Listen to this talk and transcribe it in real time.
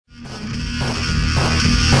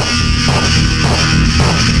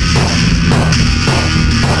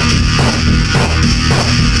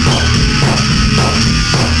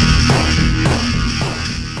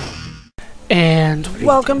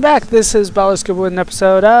Welcome back. This is Ballisca with an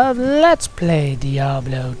episode of Let's Play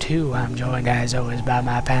Diablo 2. I'm joined as always by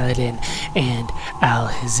my paladin and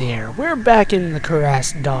Alhazir. We're back in the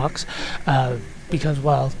Karas docks because,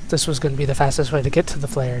 well, this was going to be the fastest way to get to the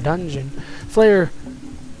Flayer dungeon. Flayer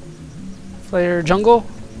Jungle?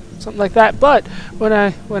 Something like that. But when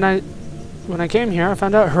I came here, I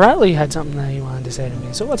found out Hratli had something that he wanted to say to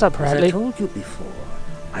me. So what's up, Hratli? As I told you before,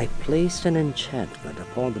 I placed an enchantment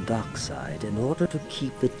upon the dockside in order to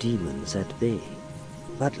keep the demons at bay.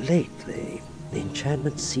 But lately, the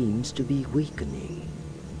enchantment seems to be weakening.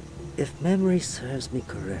 If memory serves me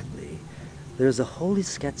correctly, there's a holy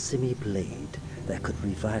Skatsimi blade that could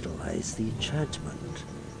revitalize the enchantment.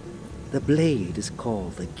 The blade is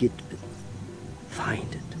called the Gidbin.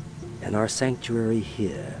 Find it, and our sanctuary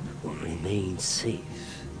here will remain safe.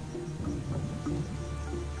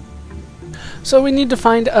 So we need to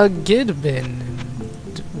find a Gidbin.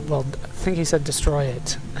 Well, I think he said destroy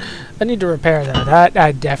it. I need to repair that. That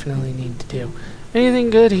I definitely need to do.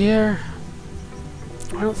 Anything good here?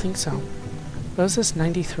 I don't think so. What was this,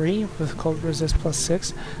 93 with cold resist plus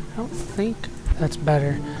 6? I don't think that's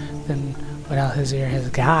better than what Alhazir has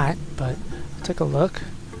got, but I'll take a look.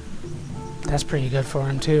 That's pretty good for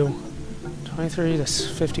him too. 23 to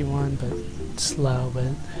 51, but slow,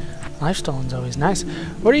 but Lifestone's always nice.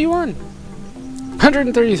 What are you on?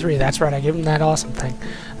 133, that's right, I give him that awesome thing.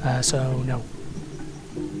 So, no.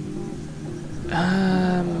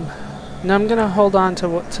 No, I'm gonna hold on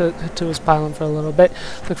to his pylon for a little bit.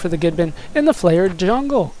 Look for the Gidbin in the Flayer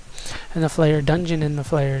Jungle. And the Flayer Dungeon in the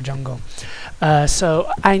Flayer Jungle.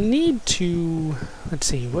 So, I need to... Let's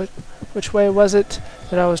see, which way was it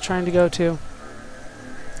that I was trying to go to?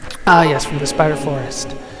 Ah, yes, from the Spider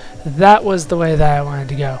Forest. That was the way that I wanted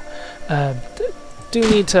to go. Do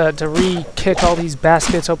need to re-kick all these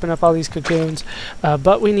baskets, open up all these cocoons,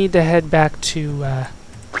 but we need to head back to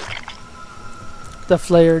the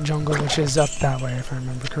Flayer Jungle, which is up that way, if I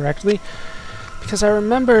remember correctly, because I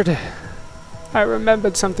remembered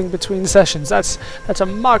something between sessions. That's a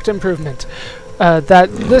marked improvement.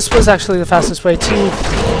 That this was actually the fastest way to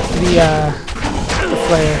the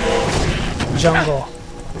Flayer Jungle,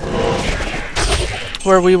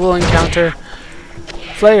 where we will encounter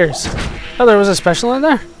Flayers. Oh, there was a special in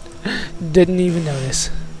there? Didn't even notice.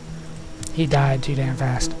 He died too damn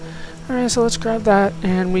fast. Alright, so let's grab that,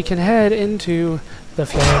 and we can head into the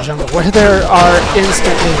Flayer Jungle, where there are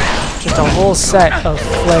instantly just a whole set of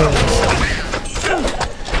Flayers.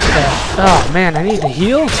 Oh man, I need to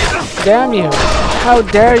heal? Damn you. How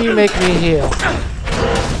dare you make me heal?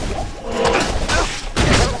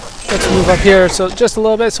 Let's move up here so just a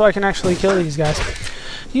little bit so I can actually kill these guys.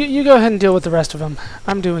 You go ahead and deal with the rest of them.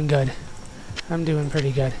 I'm doing good. I'm doing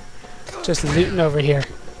pretty good. Just looting over here.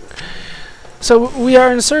 So we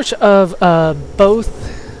are in search of both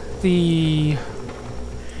the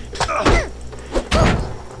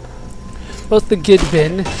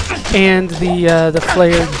Gidbin and the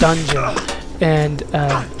Flayer Dungeon, and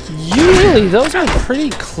usually those are pretty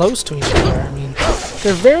close to each other. I mean,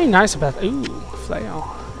 they're very nice about. Ooh,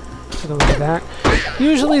 flail. Take a look at that.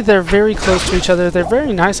 Usually they're very close to each other. They're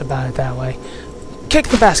very nice about it that way. Kick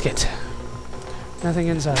the basket. Nothing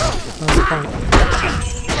inside. What's the point?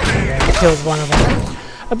 Okay, I killed one of them.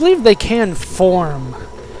 I believe they can form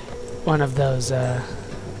one of those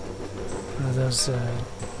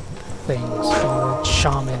things,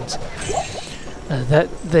 shamans. That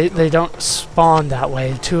they don't spawn that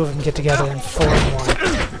way. Two of them get together and form one.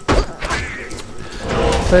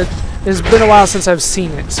 But it's been a while since I've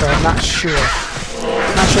seen it, so I'm not sure.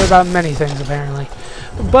 I'm not sure about many things apparently.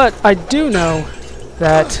 But I do know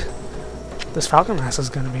that this Falcon Mask is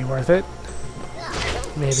going to be worth it.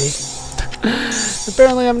 Maybe.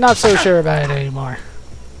 Apparently I'm not so sure about it anymore.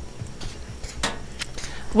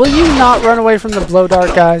 Will you not run away from the blow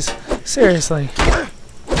dart, guys? Seriously.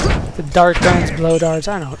 The dart guns, blow darts,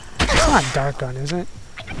 I don't... It's not a dart gun, is it?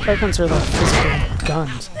 Dart guns are like physical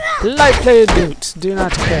guns. Light-plated boots. Do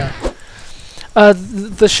not care.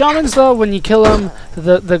 The shamans, though, when you kill them,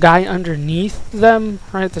 the guy underneath them,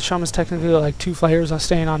 right? The shaman's technically like two Flayers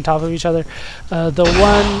staying on top of each other. The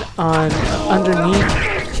one on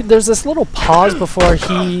underneath, there's this little pause before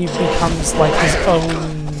he becomes like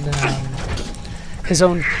his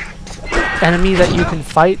own enemy that you can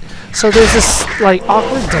fight. So there's this like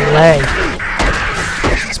awkward delay,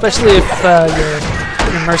 especially if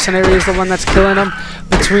your mercenary is the one that's killing him.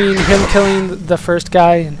 Between him killing the first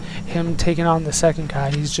guy and him taking on the second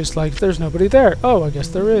guy, he's just like, there's nobody there. Oh, I guess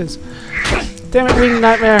there is. Damn it, Winged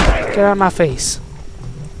Nightmare, get out of my face.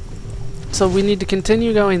 So we need to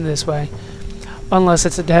continue going this way, unless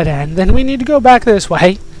it's a dead end. Then we need to go back this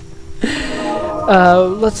way.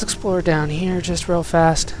 Let's explore down here just real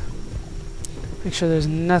fast. Make sure there's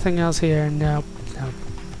nothing else here. Nope. Nope.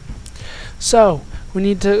 So, we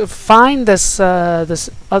need to find this this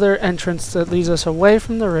other entrance that leads us away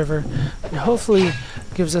from the river, and hopefully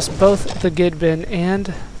gives us both the Gid Bin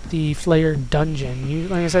and the Flayer Dungeon.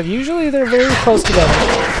 Like I said, usually they're very close together.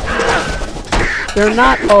 They're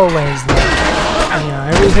not always, though. You know,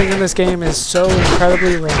 everything in this game is so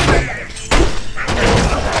incredibly random.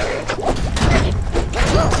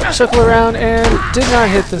 Circle around and did not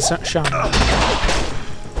hit the shaman.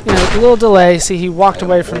 You know, a little delay. See, he walked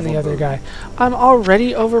away from the other guy. I'm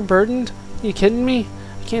already overburdened? You kidding me?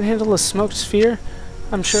 I can't handle a smoked sphere?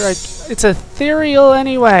 I'm sure it's ethereal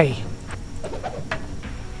anyway.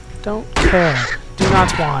 Don't care. Do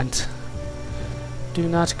not want. Do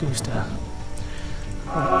not gusta.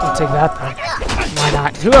 I'll take that though. Why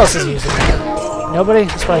not? Who else is using it? Nobody?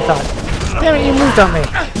 That's what I thought. Damn it, you moved on me.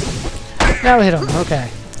 Now hit him. Okay.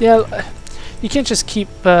 Yeah, you can't just keep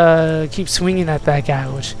swinging at that guy,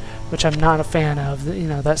 which I'm not a fan of. You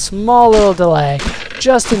know, that small little delay,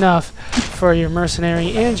 just enough for your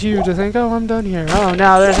mercenary and you to think, oh, I'm done here. Oh,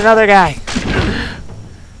 now there's another guy.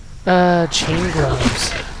 Chain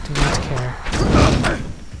gloves. Do not care.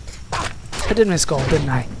 I did miss gold, didn't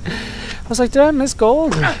I? I was like, did I miss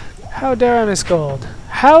gold? How dare I miss gold?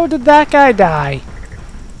 How did that guy die?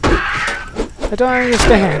 I don't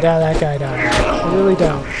understand how that guy died. I really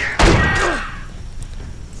don't.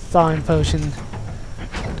 Thawing potion.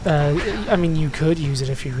 I mean, you could use it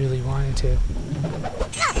if you really wanted to.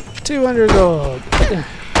 200 gold.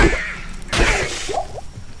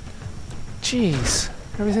 Jeez.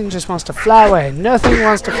 Everything just wants to fly away. Nothing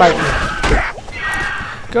wants to fight me.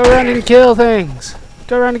 Go around and kill things.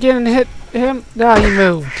 Go around again and hit him. Now he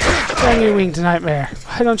moved. Damn you, winged nightmare.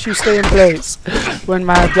 Why don't you stay in place when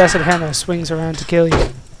my blessed hammer swings around to kill you?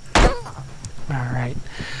 Alright.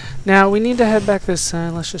 Now, we need to head back this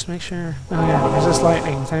side. Let's just make sure. Oh yeah, resist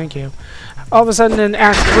lightning. Thank you. All of a sudden in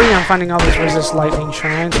Act 3, I'm finding all these resist lightning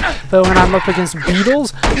shrines. But when I'm up against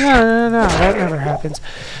beetles, no, that never happens.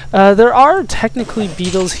 There are technically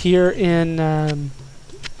beetles here in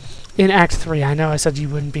Act 3. I know I said you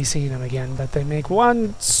wouldn't be seeing them again, but they make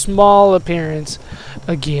one small appearance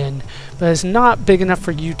again. But it's not big enough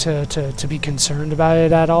for you to be concerned about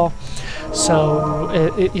it at all.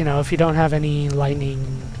 So, you know, if you don't have any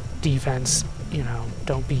lightning defense, you know,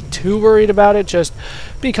 don't be too worried about it. Just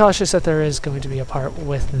be cautious that there is going to be a part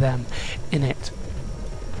with them in it.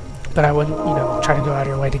 But I wouldn't, you know, try to go out of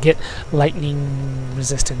your way to get lightning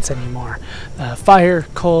resistance anymore. Fire,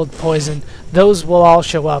 cold, poison, those will all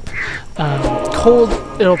show up. Cold,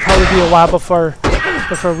 it'll probably be a while before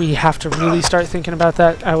we have to really start thinking about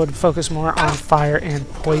that. I would focus more on fire and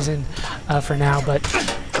poison for now, but,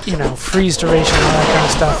 you know, freeze duration, all that kind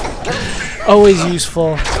of stuff. Always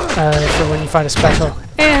useful for when you fight a special.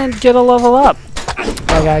 And get a level up,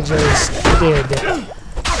 like I just did.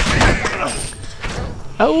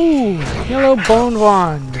 Oh, yellow bone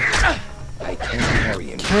wand. I can't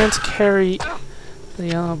carry him. Can't carry the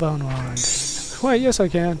yellow bone wand. Wait, yes I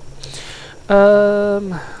can.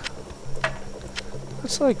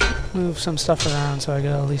 Let's like move some stuff around so I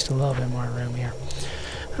get at least a little bit more room here.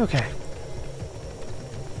 Okay.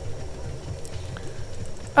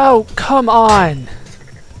 Oh, come on!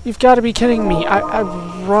 You've got to be kidding me. I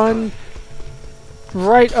run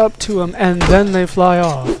right up to them and then they fly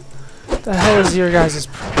off. What the hell is your guys'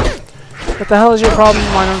 What the hell is your problem?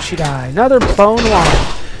 Why don't you die? Another bone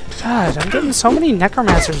wand. God, I'm getting so many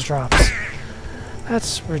necromancer's drops.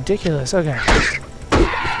 That's ridiculous. Okay.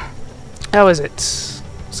 How is it?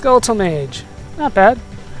 Skeletal mage. Not bad.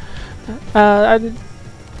 I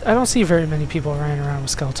don't see very many people running around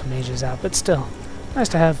with skeletal mages out, but still. Nice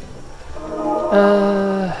to have.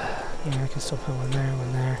 Yeah, I can still put one there,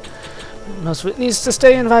 one there. Most of it needs to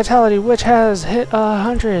stay in vitality, which has hit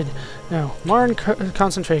 100. No, more in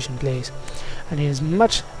concentration, please. I need as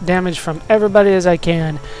much damage from everybody as I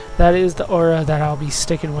can. That is the aura that I'll be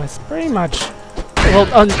sticking with pretty much. Well,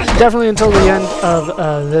 definitely until the end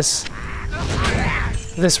of this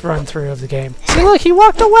run through of the game. See, look, he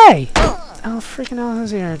walked away. Oh, freaking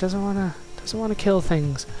Alhazier doesn't wanna kill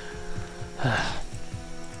things.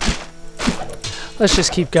 Let's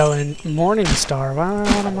just keep going. Morning Star. Why do I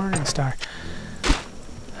want a Morning Star?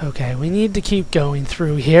 Okay, we need to keep going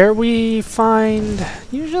through here. We find,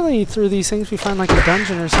 usually through these things, we find like a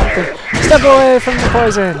dungeon or something. Step away from the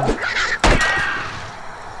poison!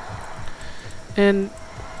 And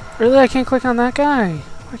really, I can't click on that guy.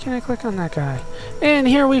 Why can't I click on that guy? And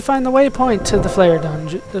here we find the waypoint to the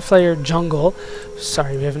Flayer Jungle.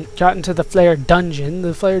 Sorry, we haven't gotten to the Flayer Dungeon. The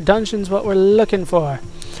Flayer Dungeon's what we're looking for.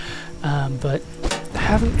 but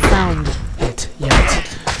haven't found it yet.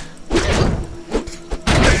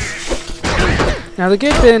 Now the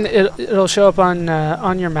gate bin, it'll show up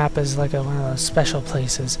on your map as like one of those special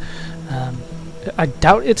places. I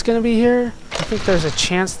doubt it's going to be here. I think there's a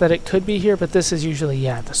chance that it could be here, but this is usually,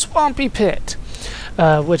 yeah, the Swampy Pit,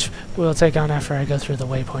 which we'll take on after I go through the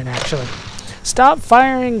waypoint, actually. Stop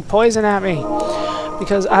firing poison at me,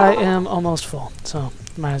 because I am almost full, so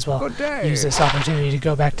might as well use this opportunity to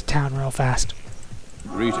go back to town real fast.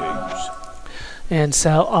 Greetings. And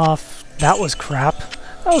sell off. That was crap.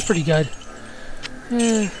 That was pretty good.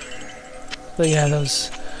 But yeah, those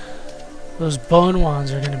bone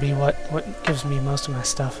wands are going to be what gives me most of my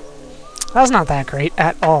stuff. That's not that great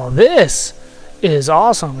at all. This is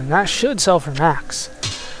awesome, and that should sell for max,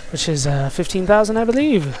 which is 15,000, I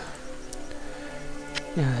believe.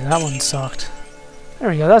 Yeah, that one sucked. There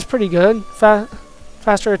we go. That's pretty good.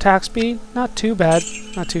 Faster attack speed. Not too bad.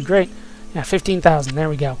 Not too great. Yeah, 15,000. There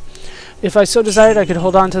we go. If I so desired, I could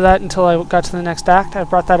hold on to that until I got to the next act. I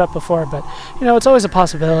brought that up before, but, you know, it's always a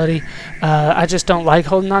possibility. I just don't like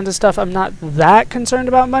holding on to stuff. I'm not that concerned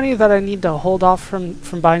about money that I need to hold off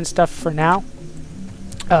from buying stuff for now.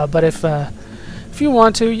 But if you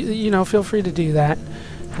want to, you know, feel free to do that.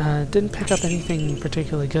 Didn't pick up anything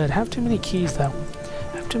particularly good. Have too many keys, though.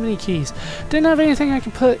 Have too many keys. Didn't have anything I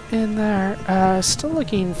could put in there. Still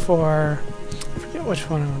looking for... I forget which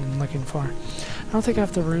one I'm looking for. I don't think I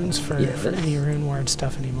have the runes for any rune word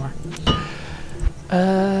stuff anymore.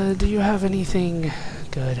 Do you have anything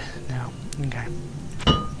good? No. Okay.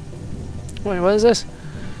 Wait, what is this?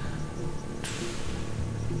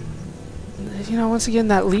 You know, once again,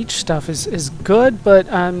 that leech stuff is good,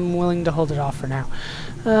 but I'm willing to hold it off for now.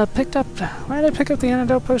 Picked up... Why did I pick up the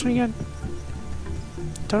antidote potion again?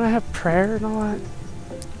 Don't I have prayer and all that?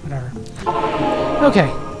 Whatever.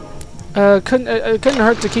 Okay. It couldn't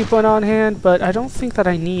hurt to keep one on hand, but I don't think that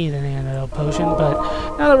I need an antidote potion.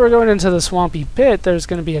 But now that we're going into the Swampy Pit, there's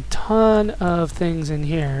going to be a ton of things in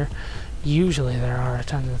here. Usually there are a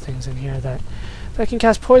ton of things in here that can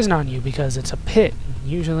cast poison on you because it's a pit.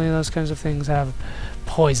 Usually those kinds of things have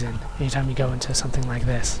poison anytime you go into something like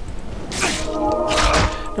this.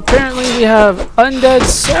 Apparently we have undead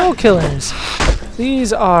soul killers.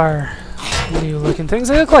 These are new looking things.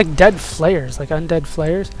 They look like dead flayers, like undead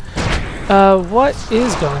flayers. What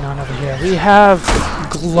is going on over here? We have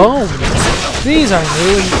gloams. These are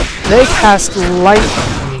new. They cast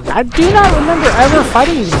lightning. I do not remember ever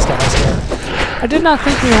fighting these guys here. I did not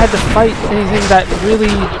think we had to fight anything that really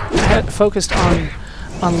focused on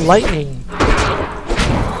lightning.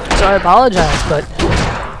 So I apologize, but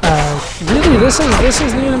really this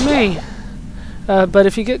is new to me. But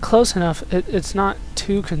if you get close enough, it's not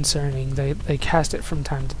too concerning. They cast it from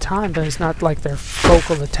time to time, but it's not like their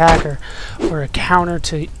focal attack or a counter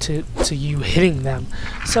to you hitting them.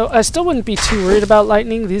 So I still wouldn't be too worried about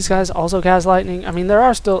lightning. These guys also cast lightning. I mean, there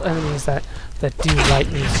are still enemies that do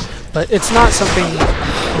lightning, but it's not something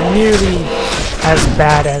nearly as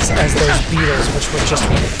bad as those beetles, which were just a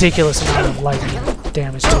ridiculous amount of lightning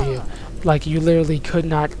damage to you. Like, you literally could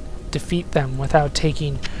not defeat them without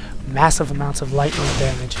taking massive amounts of lightning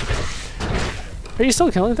damage. Are you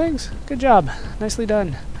still killing things? Good job. Nicely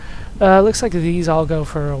done. Looks like these all go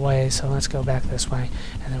for a way, so let's go back this way,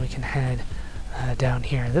 and then we can head down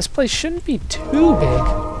here. This place shouldn't be too big.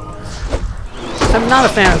 I'm not a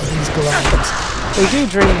fan of these glows. They do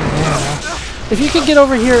drain your mana. If you could get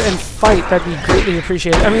over here and fight, that'd be greatly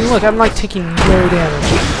appreciated. I mean, look, I'm like taking no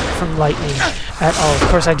damage from lightning at all. Of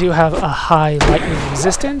course, I do have a high lightning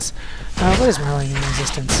resistance. What is my lightning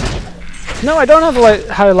resistance? No, I don't have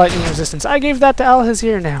a high lightning resistance. I gave that to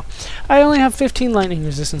Alhazir now. I only have 15 lightning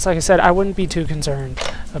resistance. Like I said, I wouldn't be too concerned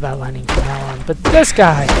about lightning from now on. But this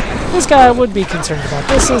guy I would be concerned about.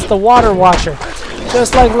 This is the Water Watcher.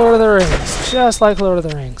 Just like Lord of the Rings. Just like Lord of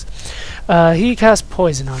the Rings. He casts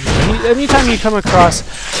poison on you. Anytime you come across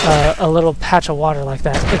a little patch of water like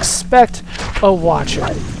that, expect a Watcher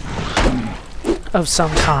of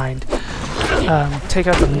some kind. Take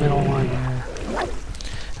out the middle one,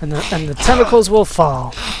 and the tentacles will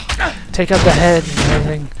fall. Take out the head, and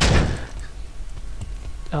everything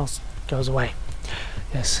else goes away.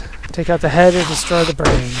 Yes, take out the head and destroy the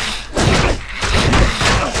brain.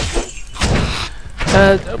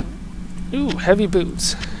 Ooh, heavy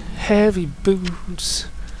boots. Heavy boots.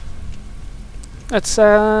 That's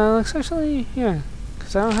actually, yeah,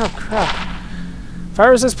 because I don't have crap.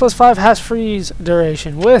 Fire resist +5 has freeze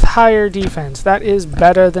duration with higher defense. That is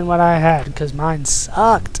better than what I had, because mine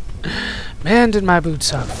sucked. Man, did my boots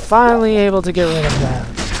suck. Finally able to get rid of that.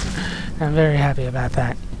 I'm very happy about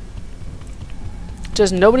that.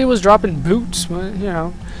 Just nobody was dropping boots. You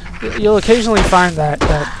know, you'll occasionally find that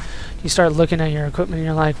you start looking at your equipment and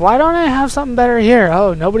you're like, why don't I have something better here?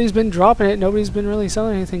 Oh, nobody's been dropping it. Nobody's been really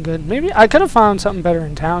selling anything good. Maybe I could have found something better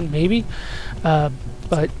in town, maybe.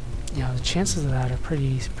 But you know, the chances of that are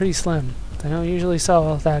pretty slim. They don't usually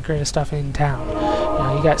sell that great of stuff in town. You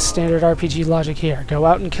know, you got standard RPG logic here. Go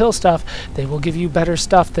out and kill stuff. They will give you better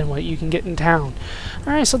stuff than what you can get in town.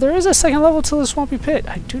 Alright, so there is a second level to the Swampy Pit.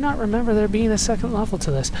 I do not remember there being a second level to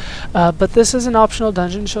this. But this is an optional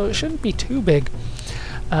dungeon, so it shouldn't be too big.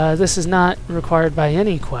 This is not required by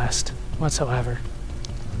any quest whatsoever.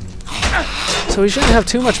 So we shouldn't have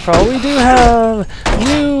too much problem. We do have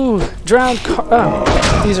new drowned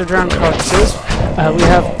these are drowned carcasses. We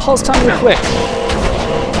have Pulse Thunder Quick,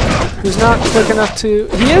 who's not quick enough to...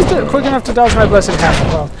 He is quick enough to dodge my Blessed Hammer.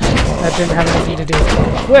 Well, that didn't have anything to do with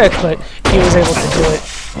being quick, but he was able to do it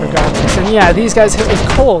regardless. And yeah, these guys hit with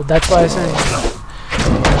cold. That's why I said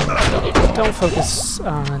don't focus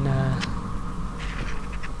on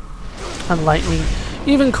lightning.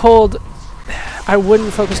 Even cold, I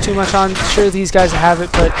wouldn't focus too much on. Sure, these guys have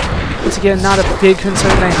it, but once again, not a big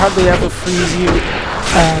concern. They hardly ever freeze you.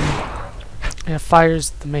 Yeah,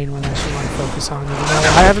 fire's the main one I should want to focus on. Even though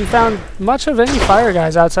I haven't found much of any fire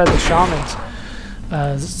guys outside the shamans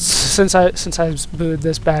since I booted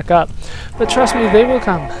this back up. But trust me, they will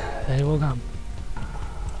come. They will come.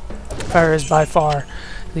 Fire is by far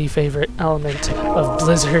the favorite element of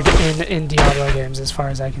Blizzard in Diablo games, as far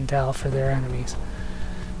as I can tell, for their enemies.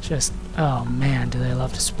 Just, oh man, do they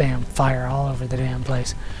love to spam fire all over the damn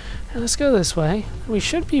place. Now let's go this way. We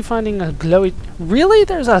should be finding a glowy... Really?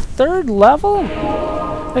 There's a third level?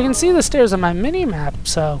 I can see the stairs on my mini-map,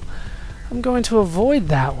 so I'm going to avoid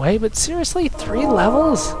that way, but seriously, 3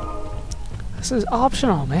 levels? This is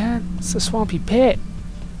optional, man. It's a Swampy Pit.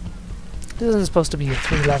 This isn't supposed to be a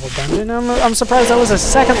 3-level dungeon. I'm surprised that was a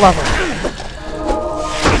 2nd level.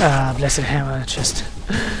 Blessed Hammer just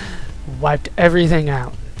wiped everything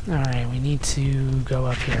out. Alright, we need to go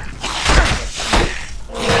up here.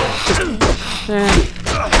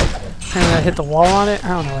 And I hit the wall on it. I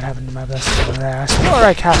don't know what happened to my Blessed Hammer there. I swore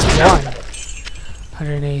I cast 1.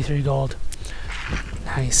 183 gold.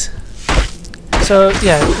 Nice. So,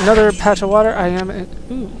 yeah, another patch of water. I am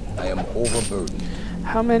overburdened.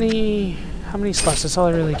 How many slots? That's all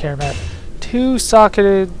I really care about. 2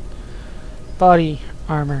 socketed body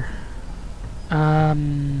armor.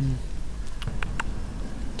 Don't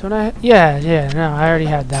I? Yeah, no, I already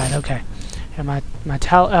had that. Okay. And my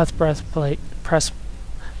Tal-Eth breastplate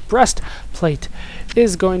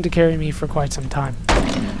is going to carry me for quite some time.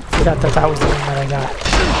 Forgot that was the one that I got.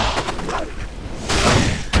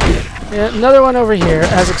 Yeah, another one over here,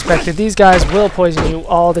 as expected. These guys will poison you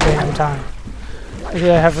all the damn time.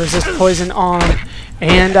 Okay, I have resist poison on,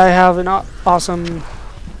 and I have an awesome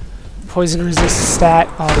poison resist stat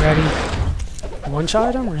already.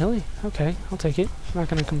 One-shot him? Really? Okay, I'll take it. I'm not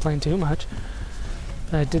going to complain too much.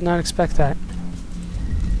 But I did not expect that.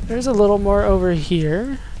 There's a little more over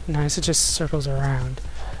here. Nice, it just circles around.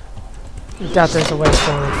 I doubt there's a way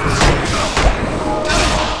forward for me.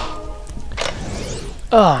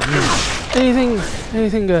 Oh, man.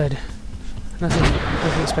 Anything good?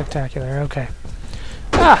 Nothing spectacular. Okay.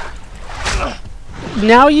 Ah!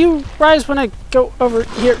 Now you rise when I go over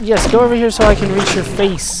here. Yes, go over here so I can reach your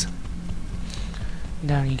face. And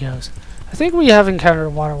down he goes. I think we have encountered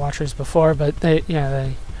water watchers before, but they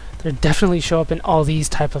definitely show up in all these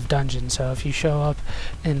type of dungeons. So if you show up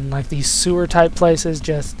in like these sewer type places,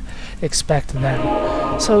 just expect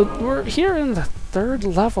them. So we're here in the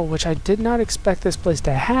 3rd level, which I did not expect this place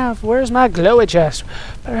to have. Where's my glowy chest?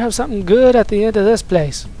 Better have something good at the end of this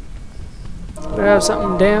place. Better have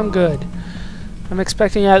something damn good. I'm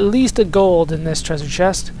expecting at least a gold in this treasure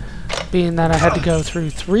chest, being that I had to go through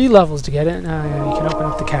 3 levels to get it. Yeah, you can open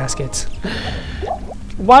up the caskets.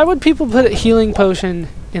 Why would people put a healing potion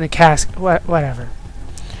in a casket? Whatever.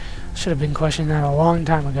 Should have been questioning that a long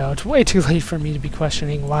time ago. It's way too late for me to be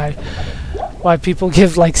questioning why people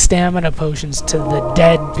give like stamina potions to the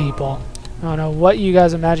dead people. I don't know what you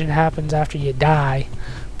guys imagine happens after you die,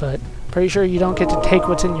 but pretty sure you don't get to take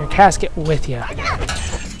what's in your casket with you.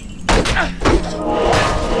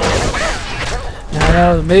 I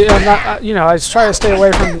know, maybe I'm not, I try to stay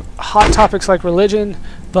away from hot topics like religion,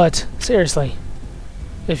 but seriously,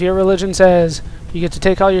 if your religion says you get to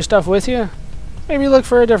take all your stuff with you, maybe look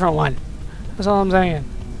for a different one. That's all I'm saying.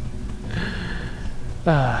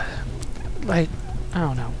 Like, I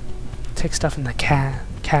don't know, take stuff in the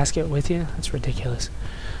casket with you? That's ridiculous.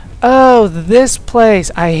 Oh, this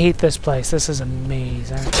place! I hate this place. This is a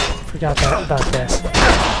maze. I forgot about this.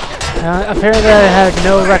 Apparently I had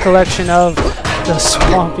no recollection of the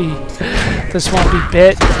Swampy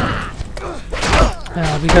Pit.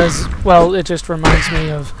 Because, well, it just reminds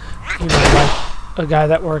me of, you know, like a guy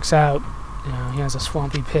that works out. You know, he has a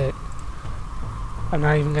Swampy Pit. I'm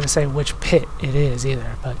not even going to say which pit it is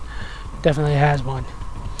either, but definitely has one.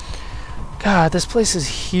 God, this place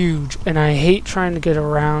is huge, and I hate trying to get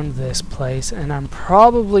around this place, and I'm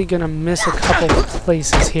probably going to miss a couple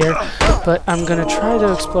places here, but I'm going to try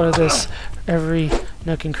to explore this every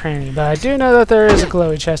nook and cranny. But I do know that there is a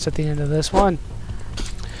glowy chest at the end of this one.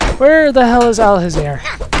 Where the hell is Alhazier?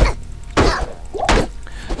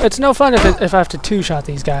 It's no fun if I have to two-shot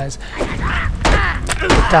these guys.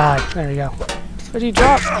 Die. There you go. What did he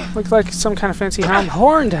drop? Looks like some kind of fancy helm.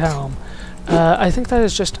 Horned helm. I think that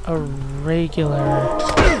is just a regular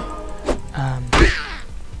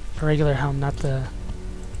helm, not the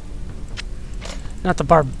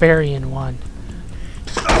barbarian one.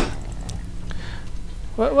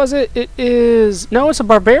 What was it? It is... No, it's a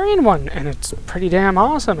barbarian one, and it's pretty damn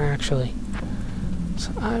awesome, actually.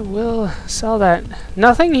 So I will sell that.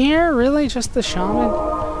 Nothing here? Really? Just the shaman?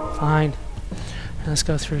 Fine. Let's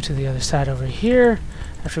go through to the other side over here,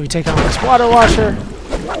 after we take on this water washer.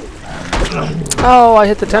 Oh, I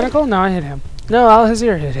hit the tentacle? No, I hit him. No,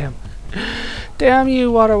 Alhazier hit him. Damn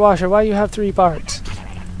you, water washer. Why you have 3 parts?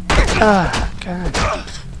 Ah, God.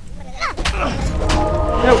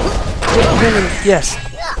 Nope. Yes.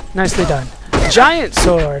 Nicely done. Giant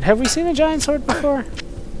sword. Have we seen a giant sword before?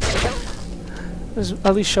 Let's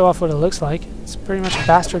at least show off what it looks like. It's pretty much a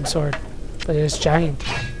bastard sword, but it is giant.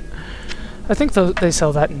 I think they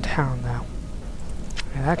sell that in town, though.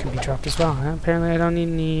 Yeah, that can be dropped as well. Apparently I don't need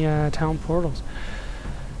any town portals.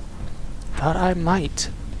 But I might.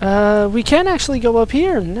 We can actually go up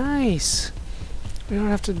here. Nice. We don't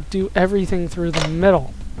have to do everything through the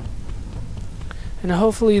middle. And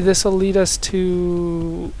hopefully this will lead us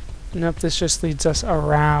to... Nope, this just leads us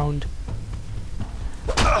around.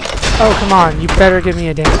 Oh, come on. You better give me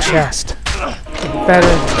a damn chest. You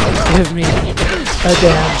better give me a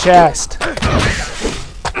damn chest.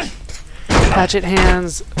 Hatchet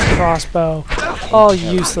hands, crossbow, all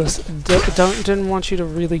useless. Didn't want you to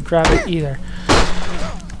really grab it either.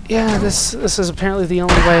 Yeah, this is apparently the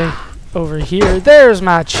only way over here. There's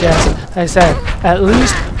my chest. I said, at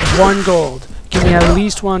least 1 gold. Give me at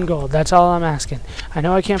least 1 gold. That's all I'm asking. I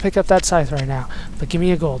know I can't pick up that scythe right now, but give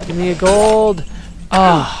me a gold. Give me a gold.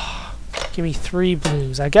 Ah, give me 3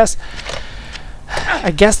 blues. I guess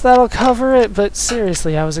that'll cover it, but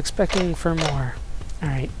seriously, I was expecting for more.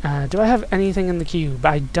 Alright, do I have anything in the cube?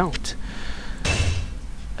 I don't.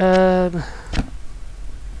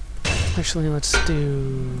 Actually, let's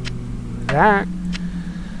do that.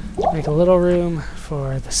 Make a little room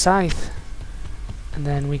for the scythe. And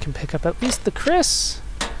then we can pick up at least the Chris.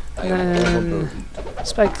 And then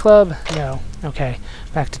Spike Club. No. Okay.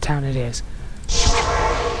 Back to town it is.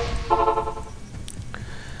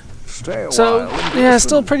 So, yeah,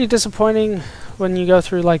 still pretty disappointing when you go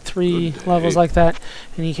through like 3 levels like that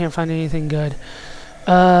and you can't find anything good.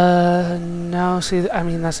 No, see, I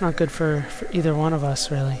mean, that's not good for either one of us,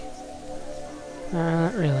 really.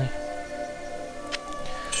 Not really.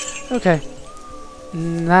 Okay.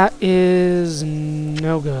 That is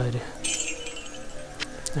no good.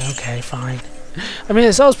 Okay, fine. I mean,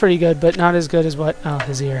 it sells pretty good, but not as good as what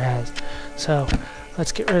Alhazier has. So,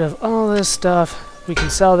 let's get rid of all this stuff. We can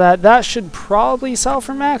sell that. That should probably sell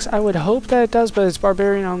for max. I would hope that it does, but it's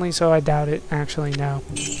barbarian only, so I doubt it. Actually, no.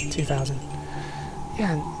 2,000.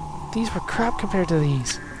 Yeah, these were crap compared to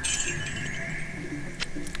these.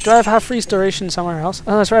 Do I have half restoration somewhere else?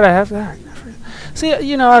 Oh, that's right, I have that. See,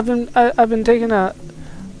 you know, I've been taking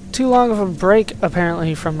too long of a break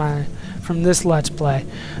apparently from this Let's Play.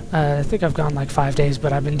 I think I've gone like 5 days,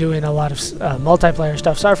 but I've been doing a lot of multiplayer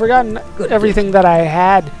stuff, so I've forgotten everything that I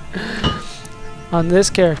had on this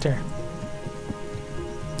character.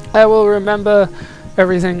 I will remember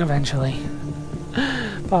everything eventually,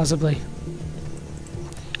 possibly.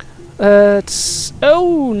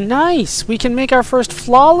 Oh, nice! We can make our first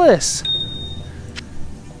flawless.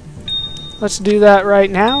 Let's do that right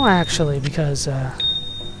now, actually, because,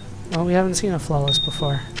 well, we haven't seen a flawless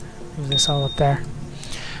before. Move this all up there.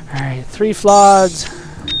 Alright, 3 floods.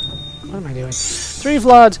 What am I doing? 3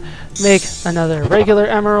 floods make another regular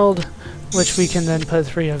emerald, which we can then put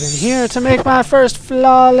 3 of in here to make my first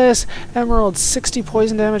flawless emerald. 60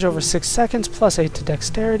 poison damage over 6 seconds, plus 8 to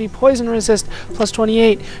dexterity, poison resist, plus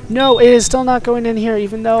 28. No, it is still not going in here,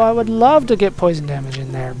 even though I would love to get poison damage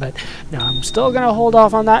in there, but no, I'm still going to hold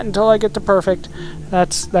off on that until I get to perfect.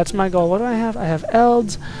 That's my goal. What do I have? I have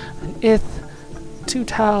Elds, an Ith, 2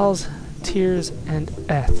 Tals, Tears, and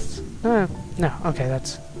Eths. No, okay,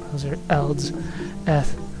 those are Elds,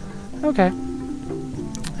 Eth. Okay.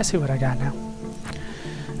 I see what I got now.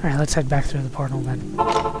 Alright, let's head back through the portal then.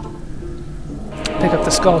 Pick up the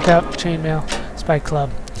skull cap, chainmail, spike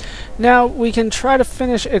club. Now, we can try to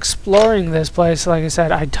finish exploring this place. Like I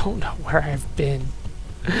said, I don't know where I've been.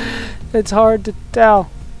 It's hard to tell.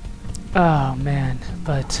 Oh, man.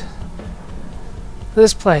 But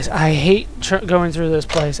this place, I hate going through this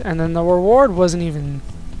place. And then the reward wasn't even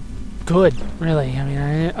good, really. I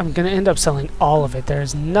mean, I'm going to end up selling all of it.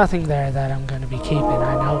 There's nothing there that I'm going to be keeping.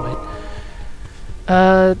 I know it.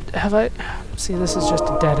 Have I... See, this is just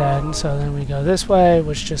a dead end. So then we go this way,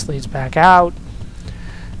 which just leads back out.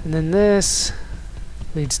 And then this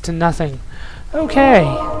leads to nothing. Okay.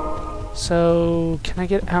 So, can I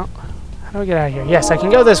get out? How do I get out of here? Yes, I can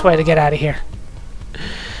go this way to get out of here.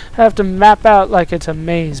 I have to map out like it's a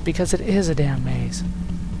maze, because it is a damn maze.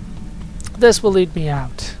 This will lead me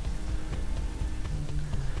out.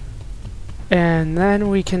 And then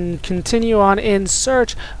we can continue on in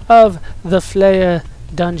search of the Flayer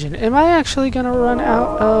dungeon. Am I actually going to run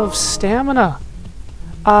out of stamina?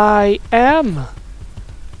 I am.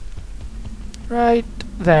 Right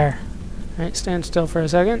there. Alright, stand still for a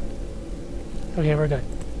second. Okay, we're good.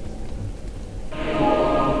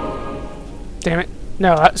 Damn it.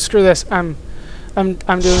 No, screw this. I'm doing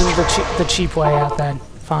the cheap way out then.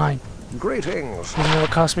 Fine. Greetings. Even though it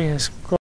cost me a scroll.